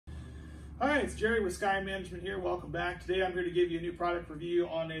Hi, it's Jerry with Sky Management here. Welcome back. Today I'm here to give you a new product review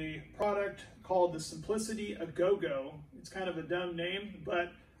on a product called the Simplicity Agogo. It's kind of a dumb name,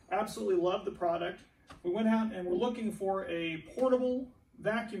 but absolutely love the product. We went out and we're looking for a portable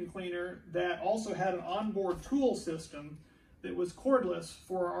vacuum cleaner that also had an onboard tool system that was cordless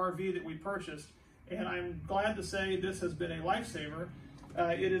for our RV that we purchased. And I'm glad to say this has been a lifesaver.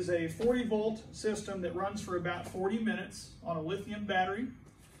 It is a 40-volt system that runs for about 40 minutes on a lithium battery.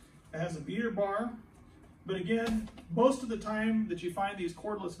 It has a beater bar, but again, most of the time that you find these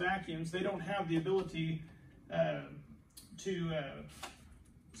cordless vacuums, they don't have the ability to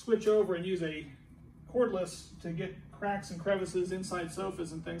switch over and use a cordless to get cracks and crevices inside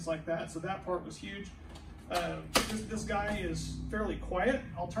sofas and things like that, so that part was huge. This guy is fairly quiet.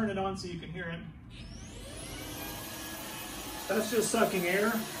 I'll turn it on so you can hear it. That's just sucking air.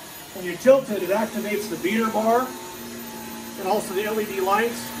 When you tilt it, it activates the beater bar and also the LED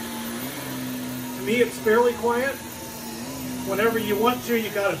lights. To me, it's fairly quiet. Whenever you want to, you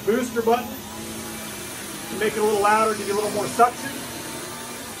got a booster button to make it a little louder, give you a little more suction.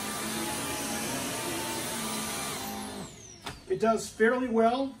 It does fairly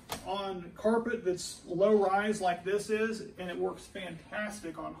well on carpet that's low rise like this is, and it works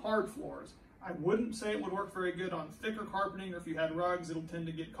fantastic on hard floors. I wouldn't say it would work very good on thicker carpeting, or if you had rugs, it'll tend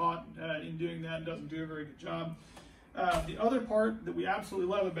to get caught in doing that and doesn't do a very good job. The other part that we absolutely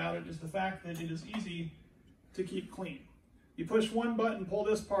love about it is the fact that it is easy to keep clean. You push one button, pull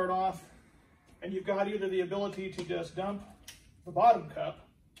this part off, and you've got either the ability to just dump the bottom cup,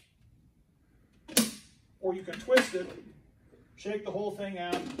 or you can twist it, shake the whole thing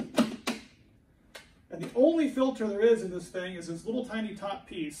out. And the only filter there is in this thing is this little tiny top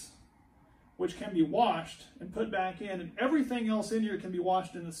piece, which can be washed and put back in, and everything else in here can be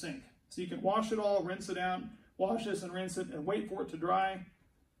washed in the sink. So you can wash it all, rinse it out, wash this and rinse it, and wait for it to dry.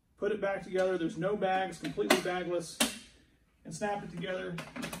 Put it back together. There's no bags, completely bagless, and snap it together,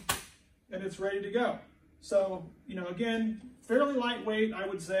 and it's ready to go. So, you know, again, fairly lightweight, I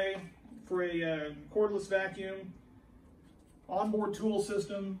would say, for a cordless vacuum, onboard tool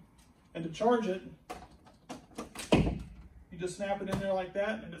system, and to charge it, you just snap it in there like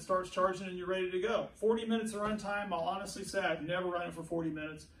that, and it starts charging, and you're ready to go. 40 minutes of runtime. I'll honestly say I've never run it for 40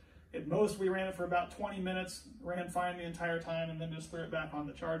 minutes. At most, we ran it for about 20 minutes, ran fine the entire time, and then just threw it back on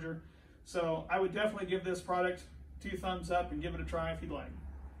the charger. So I would definitely give this product 2 thumbs up and give it a try if you'd like.